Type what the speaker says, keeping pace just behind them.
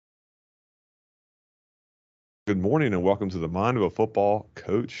Good morning and welcome to the Mind of a Football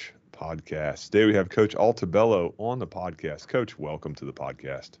Coach podcast. Today we have Coach Altobello on the podcast. Coach, welcome to the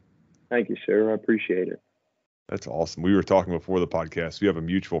podcast. Thank you, sir. I appreciate it. That's awesome. We were talking before the podcast. We have a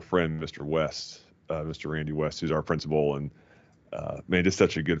mutual friend, Mr. West, Mr. Randy West, who's our principal, and man, just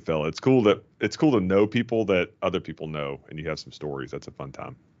such a good fella. It's cool to know people that other people know, and you have some stories. That's a fun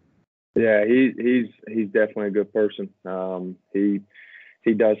time. Yeah, he's definitely a good person. He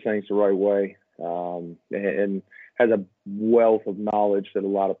does things the right way, and has a wealth of knowledge that a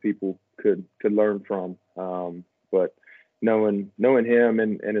lot of people could learn from. But knowing him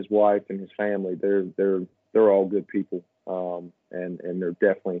and his wife and his family, they're all good people, and they're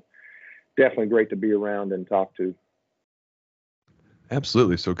definitely great to be around and talk to.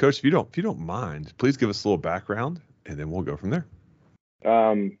 Absolutely. So, Coach, if you don't mind, please give us a little background, and then we'll go from there.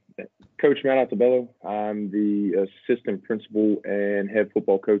 Coach Matt Altobello. I'm the assistant principal and head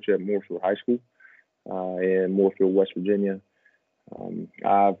football coach at Moorefield High School in Moorefield, West Virginia.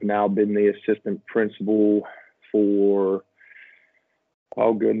 I've now been the assistant principal for,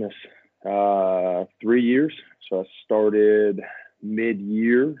 3 years. So I started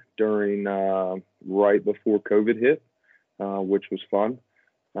mid-year during right before COVID hit, which was fun.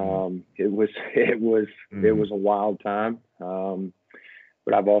 It was a wild time.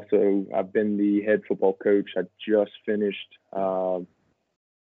 But I've been the head football coach. I just finished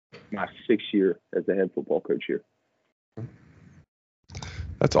my 6th year as the head football coach here.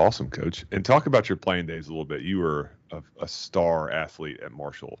 That's awesome, Coach. And talk about your playing days a little bit. You were a star athlete at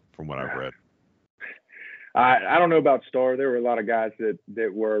Marshall, from what I've read. I don't know about star. There were a lot of guys that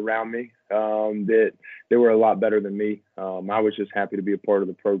were around me that were a lot better than me. I was just happy to be a part of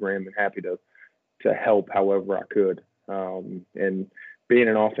the program and happy to help however I could. And being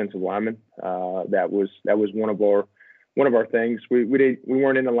an offensive lineman, that was one of our things. We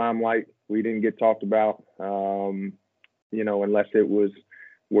weren't in the limelight. We didn't get talked about, unless it was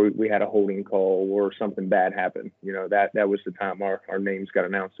we had a holding call or something bad happened. That was the time our names got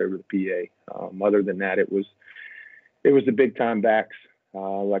announced over the PA. Other than that, it was the big time backs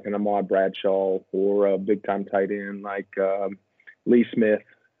like an Ahmad Bradshaw or a big time tight end like Lee Smith.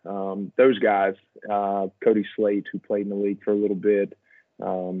 Those guys, Cody Slate, who played in the league for a little bit.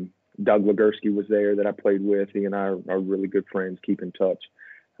 Doug Legursky was there that I played with. He and I are really good friends, keep in touch.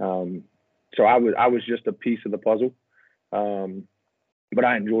 So I was just a piece of the puzzle. But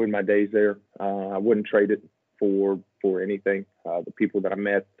I enjoyed my days there. I wouldn't trade it for anything. The people that I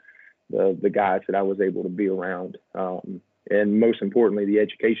met, the guys that I was able to be around, and most importantly, the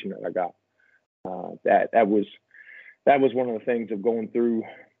education that I got. That was one of the things of going through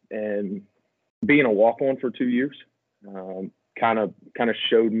and being a walk-on for 2 years. Kind of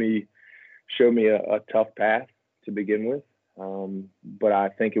showed me a tough path to begin with. But I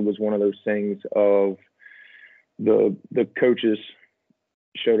think it was one of those things of the coaches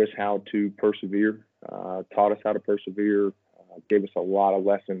showed us how to persevere, taught us how to persevere, gave us a lot of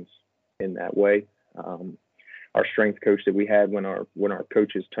lessons in that way. Our strength coach that we had when our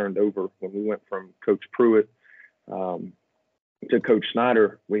coaches turned over, when we went from Coach Pruitt to Coach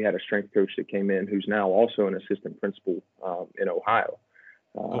Snyder, we had a strength coach that came in who's now also an assistant principal in Ohio.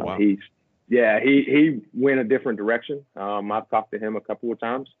 Oh, wow. He went a different direction. I've talked to him a couple of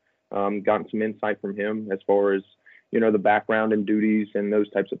times, gotten some insight from him as far as, the background and duties and those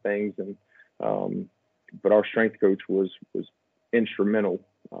types of things. And but our strength coach was instrumental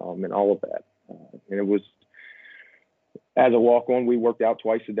in all of that. And it was, as a walk-on, we worked out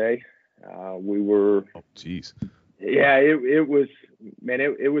twice a day. We were. Oh, geez. Yeah, it was, man,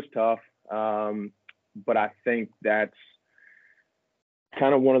 it was tough. But I think that's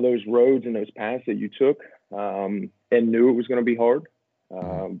kind of one of those roads and those paths that you took and knew it was going to be hard,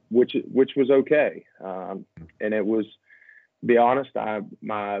 which was okay. And it was, to be honest,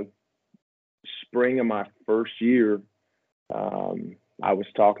 my spring of my first year, I was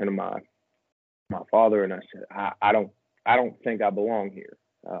talking to my father and I said, I don't think I belong here.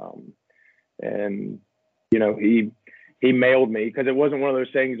 And he mailed me, because it wasn't one of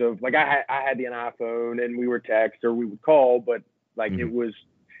those things of like I had an iPhone and we were text or we would call, but like it was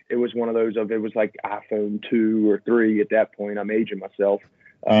one of those of, it was like iPhone 2 or 3 at that point. I'm aging myself.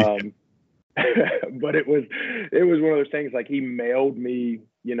 But it was one of those things like he mailed me,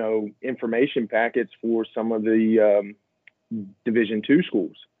 information packets for some of the Division II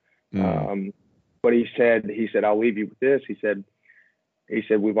schools. But he said, I'll leave you with this. He said,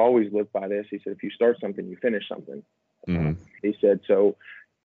 we've always lived by this. He said, if you start something, you finish something. He said, I'll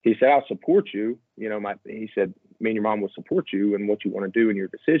support you. He said, me and your mom will support you in what you want to do in your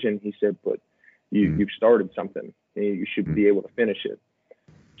decision. He said, but you've started something and you should be able to finish it.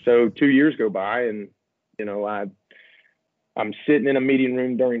 So 2 years go by and, I'm sitting in a meeting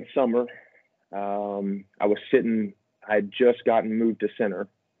room during summer. I had just gotten moved to center,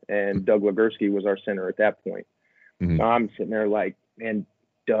 and Doug Legursky was our center at that point. Mm-hmm. So I'm sitting there like, man,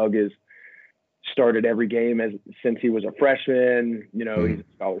 Doug has started every game since he was a freshman. He's a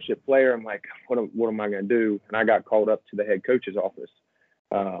scholarship player. I'm like, what am I going to do? And I got called up to the head coach's office.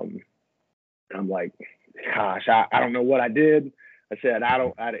 I'm like, gosh, I don't know what I did. I said,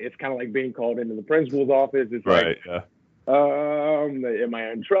 it's kind of like being called into the principal's office. It's right, like, yeah. Am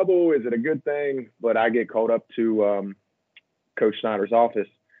I in trouble? Is it a good thing? But I get called up to Coach Snyder's office,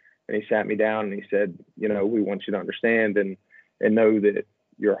 and he sat me down and he said, we want you to understand and know that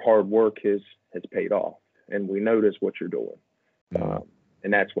your hard work has paid off, and we notice what you're doing,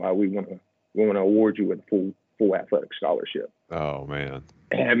 and that's why we want to award you with a full athletic scholarship. Oh man!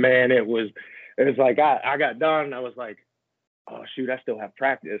 And man, it was like I got done, and I was like, oh shoot, I still have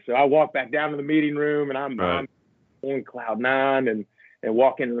practice. So I walked back down to the meeting room, and I'm on cloud nine, and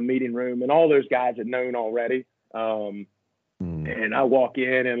walk into the meeting room, and all those guys had known already. And I walk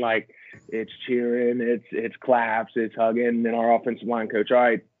in, and like it's cheering, it's claps, it's hugging, and our offensive line coach, all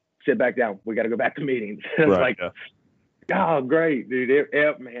right, sit back down. We got to go back to meetings. I was like, oh, great, dude.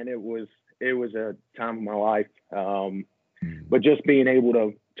 It was a time of my life. But just being able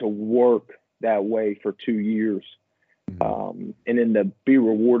to work that way for 2 years, and then to be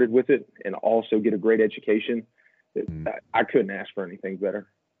rewarded with it and also get a great education, I couldn't ask for anything better.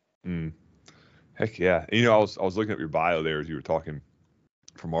 Heck yeah. I was looking at your bio there as you were talking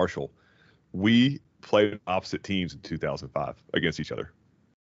for Marshall. We played opposite teams in 2005 against each other.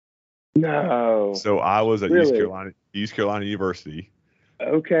 No. So I was at really? East Carolina University.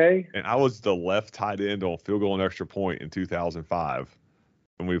 Okay. And I was the left tight end on field goal and extra point in 2005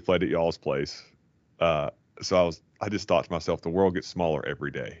 when we played at y'all's place. So I just thought to myself, the world gets smaller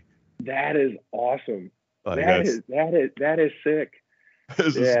every day. That is awesome. Like that is sick.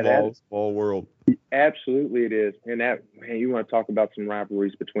 It's a small world. Absolutely it is. And you want to talk about some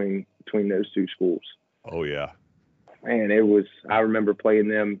rivalries between those two schools. Oh yeah. Man, I remember playing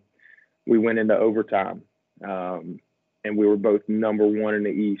them. We went into overtime. And we were both number one in the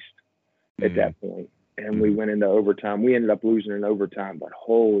East at that point. And we went into overtime. We ended up losing in overtime, but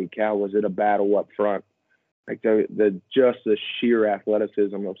holy cow, was it a battle up front. Like the sheer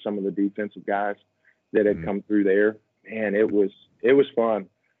athleticism of some of the defensive guys that had come through there. Man, it was fun.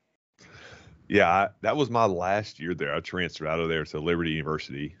 Yeah, that was my last year there. I transferred out of there to Liberty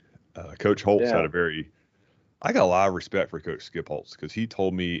University. Coach Holtz I got a lot of respect for Coach Skip Holtz because he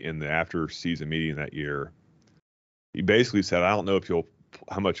told me in the after season meeting that year, he basically said, I don't know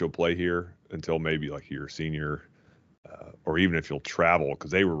how much you'll play here until maybe like your senior, or even if you'll travel,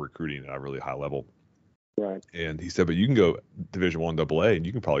 because they were recruiting at a really high level. Right. And he said, but you can go Division I AA and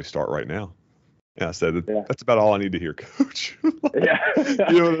you can probably start right now. And I said, that's about all I need to hear, Coach. Yeah.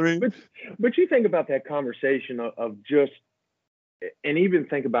 You know what I mean? But you think about that conversation of just, and even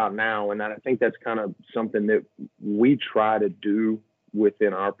think about now, and I think that's kind of something that we try to do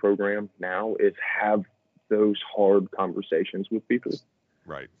within our program now is have those hard conversations with people.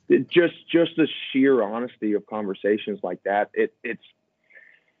 Right. Just the sheer honesty of conversations like that. It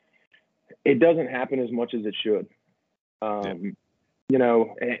doesn't happen as much as it should. And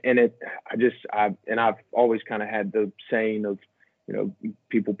I've always kind of had the saying of,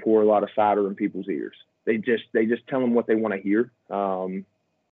 people pour a lot of cider in people's ears. They just tell them what they want to hear. And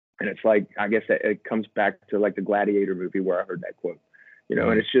it's like, I guess it comes back to like the Gladiator movie where I heard that quote,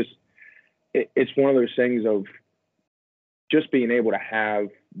 and it's just, it's one of those things of just being able to have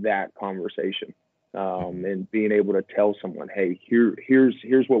that conversation, and being able to tell someone, hey,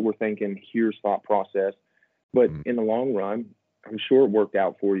 here's what we're thinking. Here's thought process. But in the long run, I'm sure it worked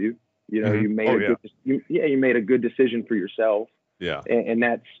out for you. You made you made a good decision for yourself. Yeah. And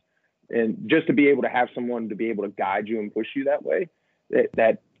just to be able to have someone to be able to guide you and push you that way,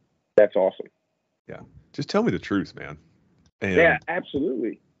 that's awesome. Yeah. Just tell me the truth, man. And yeah,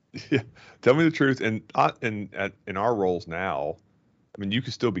 absolutely. Yeah. Tell me the truth. And in our roles now, I mean, you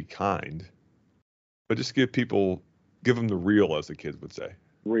can still be kind, but just give them the real, as the kids would say.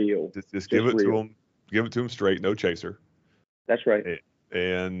 Real. Just give it to them. Give it to them straight. No chaser. That's right.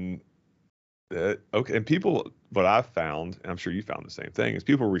 And okay. And people, what I've found, and I'm sure you found the same thing, is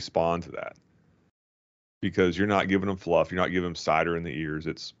people respond to that because you're not giving them fluff. You're not giving them cider in the ears.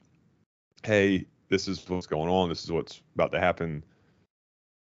 It's, hey, this is what's going on. This is what's about to happen.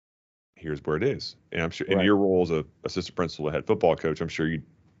 Here's where it is. And I'm sure in your role as a assistant principal, head football coach, I'm sure you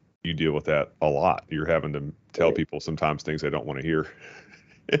deal with that a lot. You're having to tell people sometimes things they don't want to hear.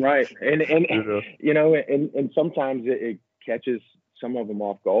 Right. And and sometimes it catches some of them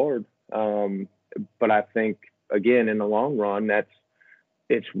off guard. but I think again in the long run,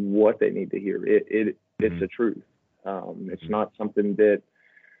 it's what they need to hear. It's the truth. It's not something that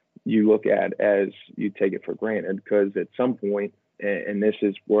you look at as you take it for granted, because at some point, and this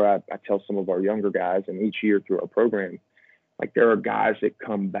is where I tell some of our younger guys, and each year through our program, like there are guys that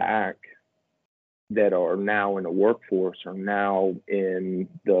come back that are now in the workforce or now in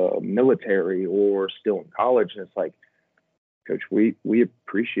the military or still in college. And it's like, Coach, we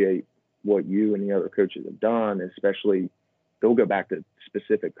appreciate what you and the other coaches have done, especially they'll go back to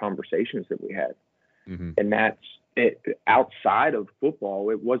specific conversations that we had. And that's it. Outside of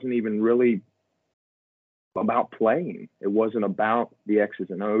football, it wasn't even really about playing. It wasn't about the X's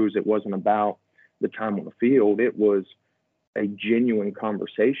and O's. It wasn't about the time on the field. It was a genuine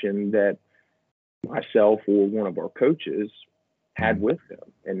conversation that myself or one of our coaches had with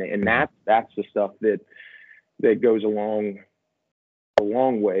them. And that's the stuff that goes a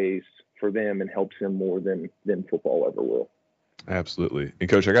long ways for them and helps them more than football ever will. Absolutely. And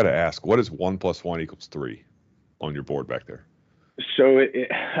Coach, I got to ask, what is 1 + 1 = 3 on your board back there? So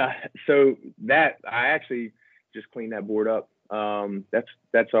so that I actually just cleaned that board up.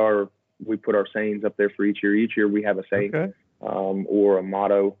 That's we put our sayings up there for each year. Each year we have a saying, or a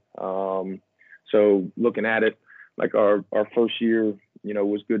motto. So looking at it, like our first year,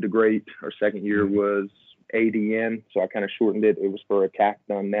 was good to great. Our second year was ADN. So I kind of shortened it. It was for attack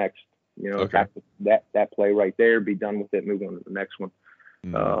done next. Attack that play right there, be done with it, move on to the next one.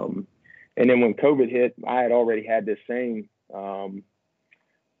 And then when COVID hit, I had already had this saying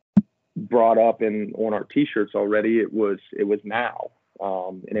brought up on our T-shirts already. It was now,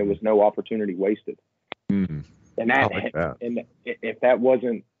 and it was no opportunity wasted. And and if that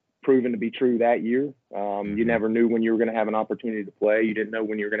wasn't proven to be true that year, you never knew when you were going to have an opportunity to play. You didn't know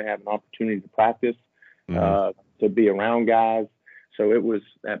when you were going to have an opportunity to practice, to be around guys. So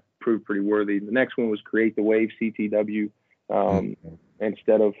that proved pretty worthy. The next one was create the wave, CTW.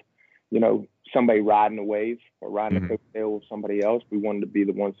 Instead of, somebody riding a wave or riding a coattail of somebody else, we wanted to be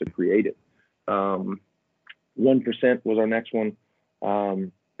the ones to create it. 1% was our next one.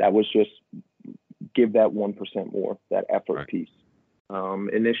 That was just give that 1% more, that effort piece.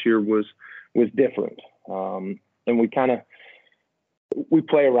 And this year was different. And we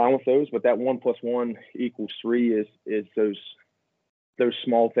play around with those, but that 1 + 1 = 3 is those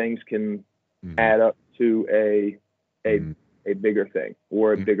small things can add up to a bigger thing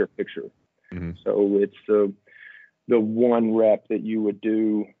or a bigger picture. So it's the one rep that you would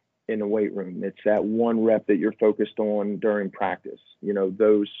do in the weight room. It's that one rep that you're focused on during practice.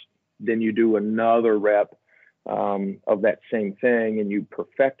 Then you do another rep of that same thing and you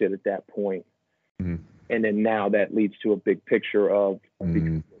perfect it at that point. And then now that leads to a big picture of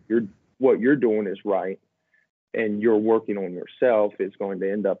what you're doing is right, and you're working on yourself is going to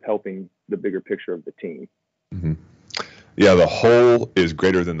end up helping the bigger picture of the team. Yeah, the whole is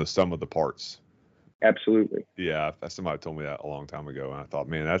greater than the sum of the parts. Absolutely. Yeah, somebody told me that a long time ago, and I thought,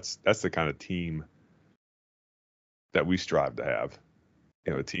 man, that's the kind of team that we strive to have.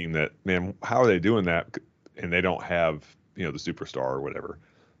 A team that, man, how are they doing that? And they don't have, the superstar or whatever.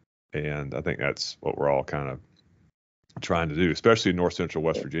 And I think that's what we're all kind of trying to do, especially in North Central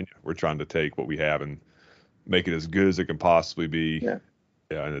West Virginia. We're trying to take what we have and make it as good as it can possibly be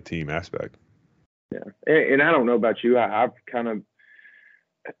in a team aspect. Yeah. And I don't know about you. I've kind of,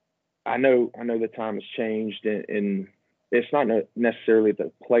 I know the time has changed, and it's not necessarily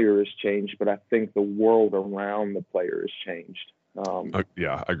the player has changed, but I think the world around the player has changed. I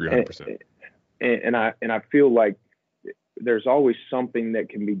agree 100%. And I feel like there's always something that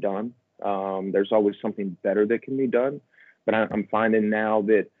can be done. There's always something better that can be done, but I'm finding now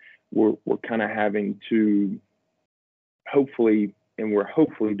that we're kind of having to we're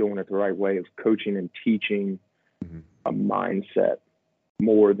hopefully doing it the right way of coaching and teaching a mindset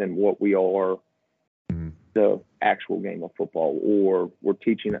more than what we are the actual game of football, or we're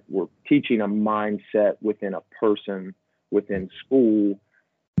teaching a mindset within a person within school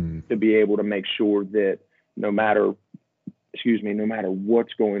to be able to make sure that no matter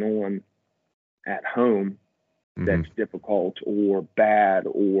what's going on at home that's difficult or bad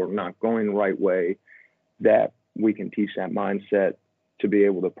or not going the right way, that we can teach that mindset to be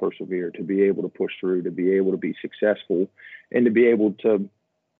able to persevere, to be able to push through, to be able to be successful, and to be able to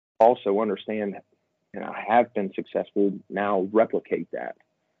also understand, and I have been successful, now replicate that.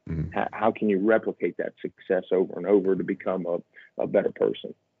 How can you replicate that success over and over to become a better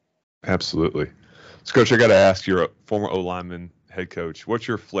person? Absolutely. So, Coach, I got to ask, you're a former O-lineman, head coach. What's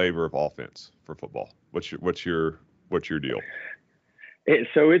your flavor of offense for football? What's your deal?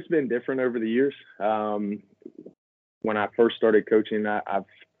 So it's been different over the years. When I first started coaching, I've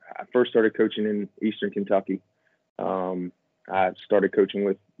I first started coaching in Eastern Kentucky. I started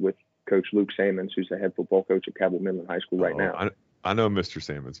coaching with Coach Luke Sammons, who's the head football coach at Cabell Midland High School right now. I know Mr.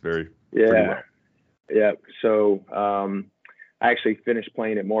 Sammons pretty yeah, well. Yeah. So I actually finished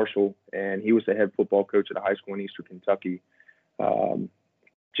playing at Marshall, and he was the head football coach at a high school in Eastern Kentucky.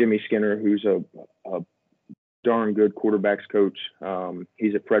 Jimmy Skinner, who's a darn good quarterbacks coach.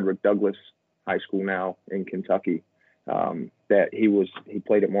 He's at Frederick Douglass High School now in Kentucky. That he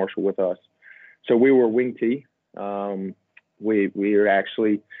played at Marshall with us. So we were wing T. We were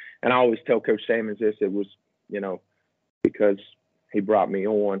actually, and I always tell Coach Sammons this, it was, because he brought me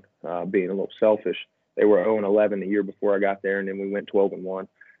on, being a little selfish. They were 0-11 the year before I got there, and then we went 12-1.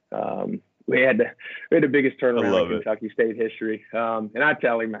 We had the biggest turnaround in Kentucky State history. And I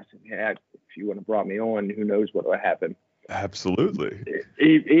tell him, I said, yeah, if you wouldn't have brought me on, who knows what would happen. Absolutely.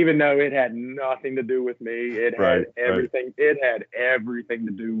 Even though it had nothing to do with me, it had everything. Right. It had everything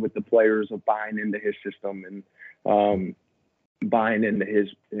to do with the players of buying into his system and buying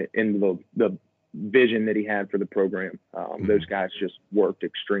into the vision that he had for the program. Those guys just worked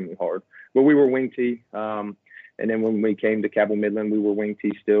extremely hard. But we were wing T. And then when we came to Cabell Midland, we were wing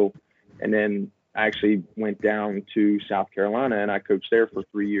T still. And then I actually went down to South Carolina, and I coached there for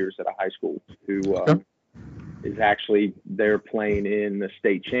 3 years at a high school who is actually they're playing in the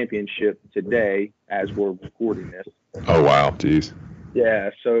state championship today as we're recording this. Oh, wow. Jeez. Yeah.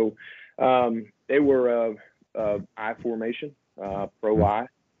 So they were I formation, pro I.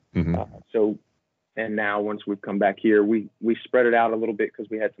 Mm-hmm. And now once we've come back here, we spread it out a little bit because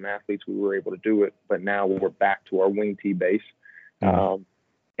we had some athletes, we were able to do it. But now we're back to our wing T base. Mm-hmm.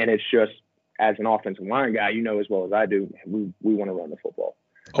 And it's just, as an offensive line guy, as well as I do, we want to run the football.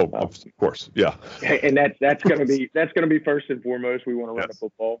 Oh, of course. Yeah. And that's going to be first and foremost. We want to run the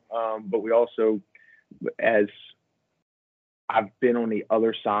football. But we also, as I've been on the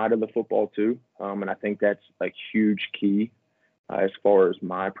other side of the football too. And I think that's a huge key as far as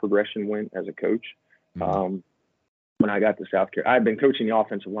my progression went as a coach. Mm-hmm. When I got to South Carolina, I'd been coaching the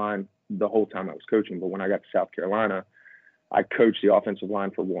offensive line the whole time I was coaching. But when I got to South Carolina, I coached the offensive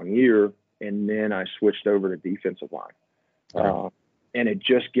line for 1 year, and then I switched over to defensive line. Okay. And it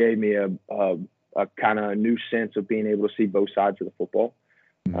just gave me a kind of a new sense of being able to see both sides of the football.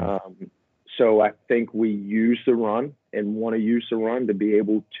 Mm-hmm. So I think we use the run and want to use the run to be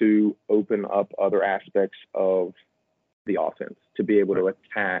able to open up other aspects of the offense, to be able to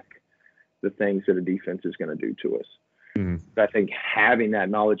attack the things that a defense is going to do to us. Mm-hmm. I think having that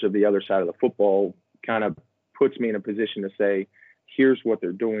knowledge of the other side of the football kind of puts me in a position to say, here's what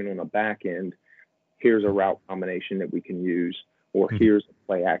they're doing on the back end. Here's a route combination that we can use, or mm-hmm. here's a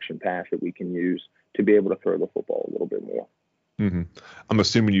play action pass that we can use to be able to throw the football a little bit more. Mm-hmm. I'm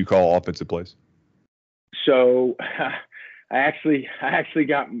assuming you call offensive plays. So I actually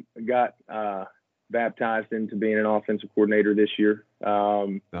got baptized into being an offensive coordinator this year.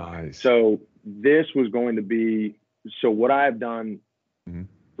 Nice. So this was going to be, so what I've done mm-hmm.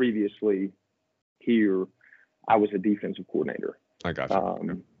 previously here, I was a defensive coordinator. I got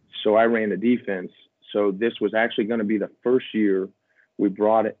you. So I ran the defense. So this was actually going to be the first year we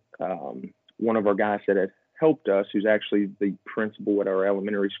brought one of our guys that had helped us, who's actually the principal at our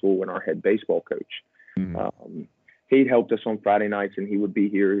elementary school and our head baseball coach. Mm-hmm. He'd helped us on Friday nights, and he would be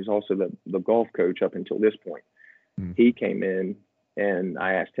here. He's also the golf coach up until this point. Mm-hmm. He came in, and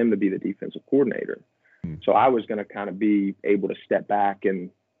I asked him to be the defensive coordinator. Mm-hmm. So I was going to kind of be able to step back and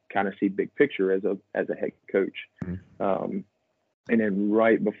kind of see big picture as a head coach. Mm-hmm. And then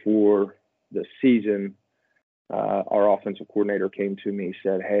right before the season, our offensive coordinator came to me,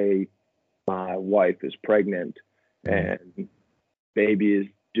 said, "Hey, my wife is pregnant and baby is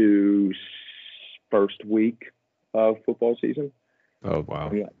due first week of football season." Oh, wow.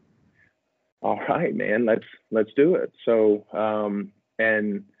 I'm like, all right, man, let's do it. So,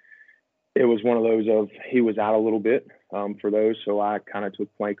 and it was one of those of, he was out a little bit for those. So I kind of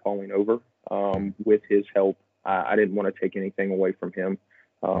took play calling over with his help. I didn't want to take anything away from him.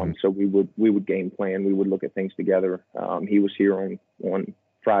 So we would game plan. We would look at things together. He was here on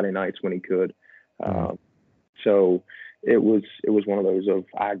Friday nights when he could. So it was one of those of,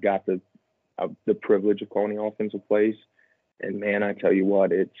 I got the privilege of calling the offensive plays. And man, I tell you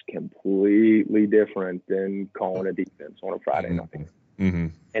what, it's completely different than calling a defense on a Friday night. Mm-hmm.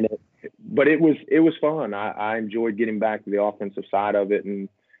 But it was fun. I enjoyed getting back to the offensive side of it and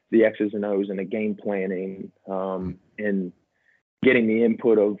the X's and O's and the game planning, and getting the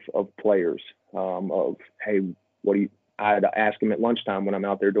input of players, of, hey, I'd ask them at lunchtime when I'm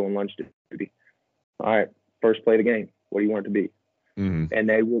out there doing lunch duty. All right, first play of the game, what do you want it to be? Mm-hmm. And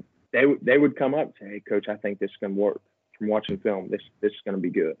they would come up and say, "Hey, coach, I think this is going to work. From watching film, this is going to be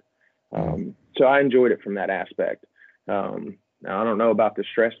good." So I enjoyed it from that aspect. Now I don't know about the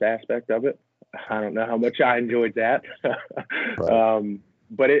stressed aspect of it. I don't know how much I enjoyed that. Right.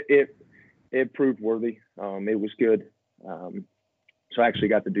 But it proved worthy. It was good. So I actually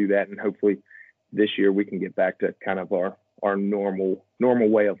got to do that, and hopefully this year we can get back to kind of our normal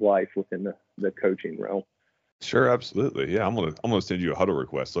way of life within the coaching realm. Sure, absolutely. Yeah, I'm gonna send you a huddle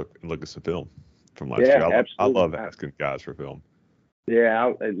request. Look at some film from last Yeah, year. I absolutely. love asking guys for film.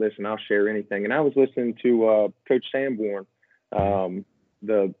 Yeah, listen, I'll share anything. And I was listening to Coach Sanborn,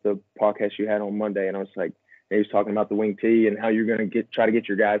 the podcast you had on Monday, and I was like, he was talking about the wing tee and how you're going to try to get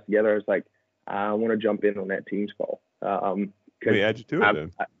your guys together. I was like, I want to jump in on that team's call. Let me add you to it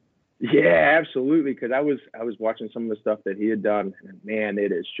then. Yeah, absolutely. Because I was watching some of the stuff that he had done, and man,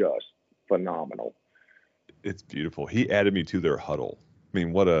 it is just phenomenal. It's beautiful. He added me to their huddle. I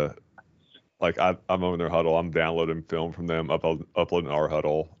mean, I'm on their huddle. I'm downloading film from them, uploading our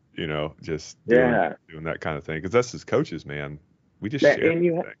huddle. Just doing that kind of thing, because that's his coaches, man. We just share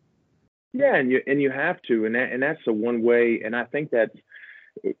everything. And you have to, and that's the one way. And I think that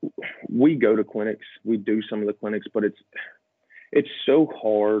we go to clinics, we do some of the clinics, but it's so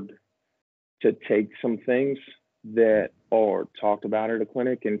hard to take some things that are talked about at a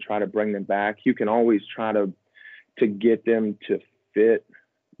clinic and try to bring them back. You can always try to get them to fit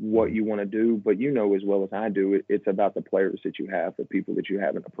what you want to do, but as well as I do, it's about the players that you have, the people that you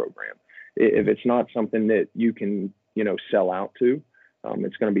have in the program. If it's not something that you can, sell out to,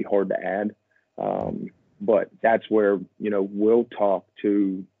 it's going to be hard to add. But that's where, we'll talk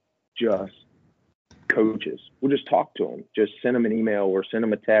to just coaches. We'll just talk to them, just send them an email or send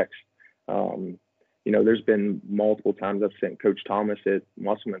them a text. There's been multiple times I've sent Coach Thomas at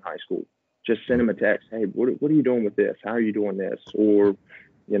Musselman High School, just send him a text. Hey, what are you doing with this? How are you doing this? Or,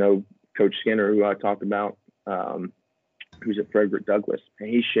 Coach Skinner, who I talked about, who's at Frederick Douglass, and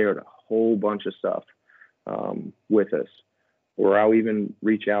he shared a whole bunch of stuff with us. Or I'll even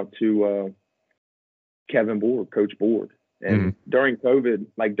reach out to Kevin Board, Coach Board. And during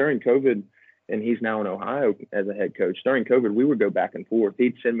COVID, and he's now in Ohio as a head coach. During COVID, we would go back and forth.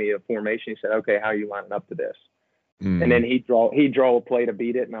 He'd send me a formation. He said, okay, how are you lining up to this? And then he'd draw a play to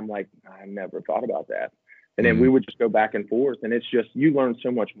beat it. And I'm like, I never thought about that. And then we would just go back and forth. And it's just, you learn so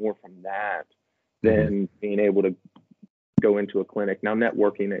much more from that than being able to go into a clinic. Now,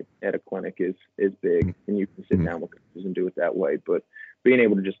 networking at a clinic is big, and you can sit down with coaches and do it that way. But being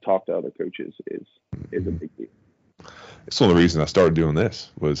able to just talk to other coaches is a big deal. It's one of the reasons I started doing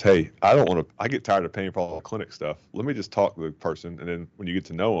this was, hey, I get tired of paying for all the clinic stuff. Let me just talk to the person. And then when you get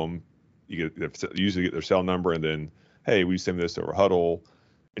to know them, you usually get their cell number, and then, hey, we send this over huddle,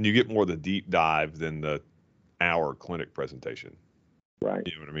 and you get more of the deep dive than the hour clinic presentation. Right.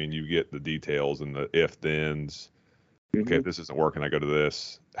 You know what I mean? You get the details and the if thens. Okay, if this isn't working, I go to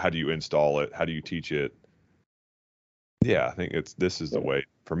this. How do you install it? How do you teach it? Yeah, I think this is the way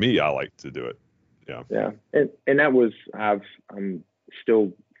for me. I like to do it. Yeah. And that was, I'm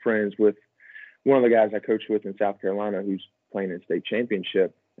still friends with one of the guys I coached with in South Carolina who's playing in state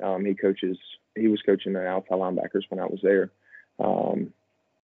championship. He was coaching the outside linebackers when I was there.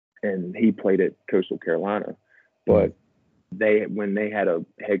 And he played at Coastal Carolina, but when they had a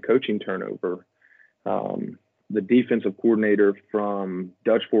head coaching turnover, the defensive coordinator from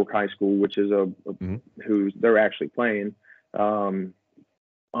Dutch Fork High School, which is who they're actually playing,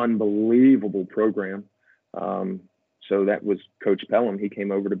 unbelievable program. So that was Coach Pelham. He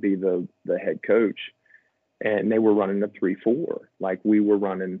came over to be the head coach, and they were running the 3-4 like we were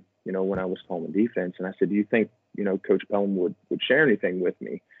running, when I was calling defense. And I said, do you think, Coach Pelham would share anything with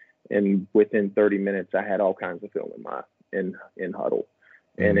me? And within 30 minutes, I had all kinds of film in huddle.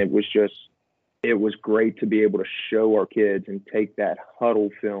 And it was great to be able to show our kids and take that huddle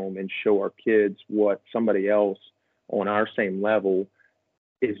film and show our kids what somebody else on our same level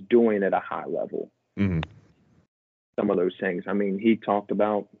is doing at a high level. Some of those things. I mean, he talked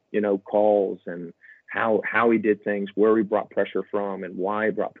about, calls and how he did things, where he brought pressure from and why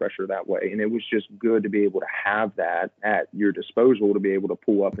he brought pressure that way. And it was just good to be able to have that at your disposal to be able to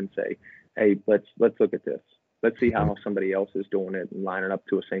pull up and say, hey, let's look at this. Let's see how somebody else is doing it and lining up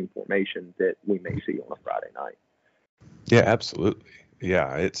to a same formation that we may see on a Friday night. Yeah, absolutely.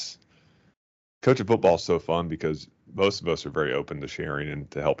 Yeah, coaching football is so fun because most of us are very open to sharing and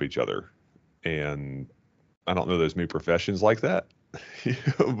to help each other. And I don't know there's many professions like that,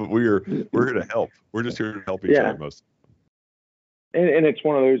 but we're here to help. We're just here to help each other most. And it's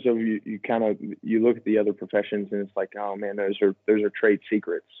one of those of you look at the other professions and it's like, oh man, those are trade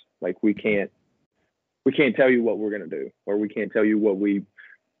secrets. Like we can't tell you what we're going to do, or we can't tell you what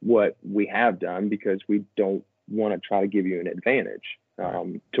we have done because we don't want to try to give you an advantage.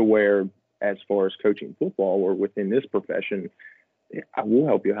 to where, as far as coaching football or within this profession, I will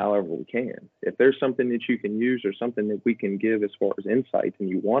help you however we can. If there's something that you can use or something that we can give as far as insights and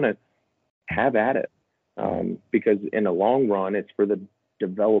you want it, have at it. Because in the long run, it's for the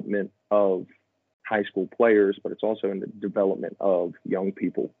development of high school players, but it's also in the development of young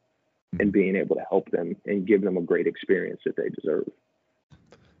people and being able to help them and give them a great experience that they deserve.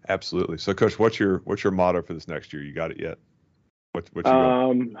 Absolutely. So, Coach, what's your motto for this next year? You got it yet? What you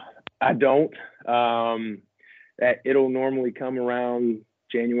got? I don't. It'll normally come around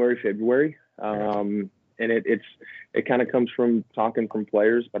January, February. And it kind of comes from talking from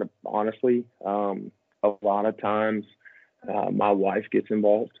players, but honestly, a lot of times my wife gets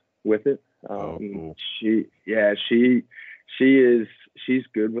involved with it. Cool. She's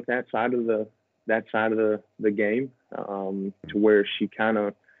good with that side of the game, to where she kind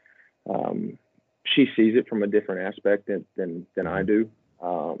of, she sees it from a different aspect than I do.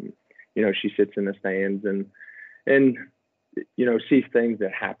 She sits in the stands and sees things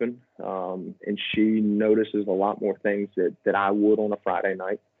that happen. And she notices a lot more things that I would on a Friday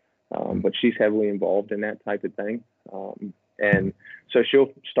night. But she's heavily involved in that type of thing. And so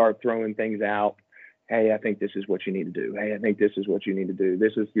she'll start throwing things out. Hey, I think this is what you need to do. Hey, I think this is what you need to do.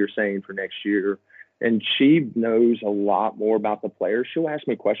 This is your saying for next year. And she knows a lot more about the players. She'll ask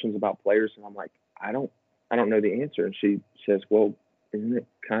me questions about players, and I'm like, I don't know the answer. And she says, well, isn't it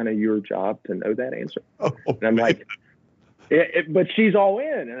kind of your job to know that answer? And I'm like, but she's all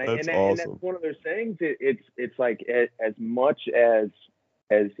in. And awesome. And that's one of those things. It's like as much as,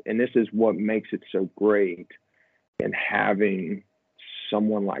 and this is what makes it so great, and having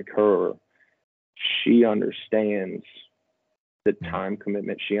someone like her, she understands the time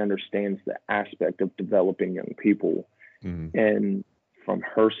commitment. She understands the aspect of developing young people. And from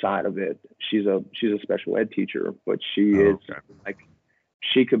her side of it, she's a special ed teacher, but she is like,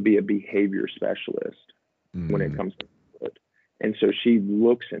 she could be a behavior specialist when it comes to it. And so she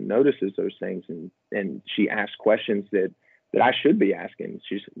looks and notices those things, and she asks questions that I should be asking.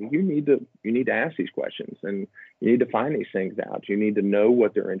 She's, you need to ask these questions, and you need to find these things out. You need to know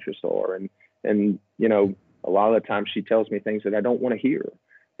what their interests are. And a lot of the times she tells me things that I don't want to hear.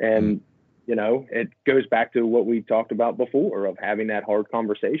 And, it goes back to what we talked about before of having that hard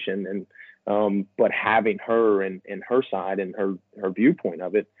conversation, and, but having her and her side and her viewpoint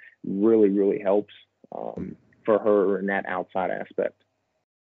of it really, really helps, for her in that outside aspect.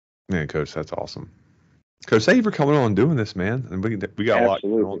 Man, Coach, that's awesome. Coach, thank you for coming on and doing this, man. And we got a lot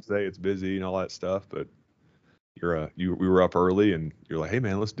going on today. It's busy and all that stuff, but we were up early, and you're like, hey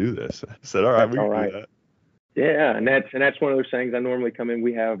man, let's do this. I said, all right, we can do that. Yeah, and that's one of those things. I normally come in.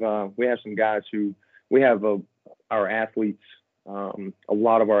 We have some guys who we have our athletes, a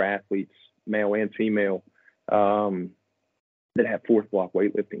lot of our athletes, male and female, that have fourth block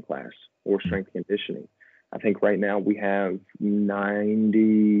weightlifting class or strength conditioning. I think right now we have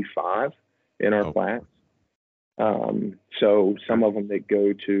 95 in our class. So some of them that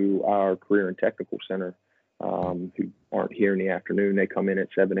go to our career and technical center, who aren't here in the afternoon, they come in at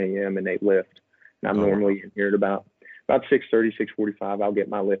 7 a.m. and they lift. And I'm normally in here at about 6:30, 6:45. I'll get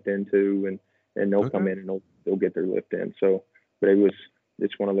my lift in too, and they'll come in and they'll get their lift in. So, but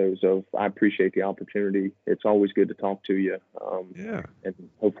it's one of those of, I appreciate the opportunity. It's always good to talk to you. And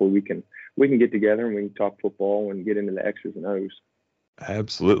hopefully we can get together and we can talk football and get into the X's and O's.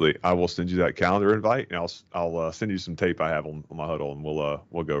 Absolutely. I will send you that calendar invite, and I'll send you some tape I have on my huddle, and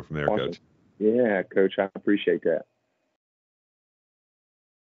we'll go from there, Awesome. Coach. Yeah, Coach, I appreciate that.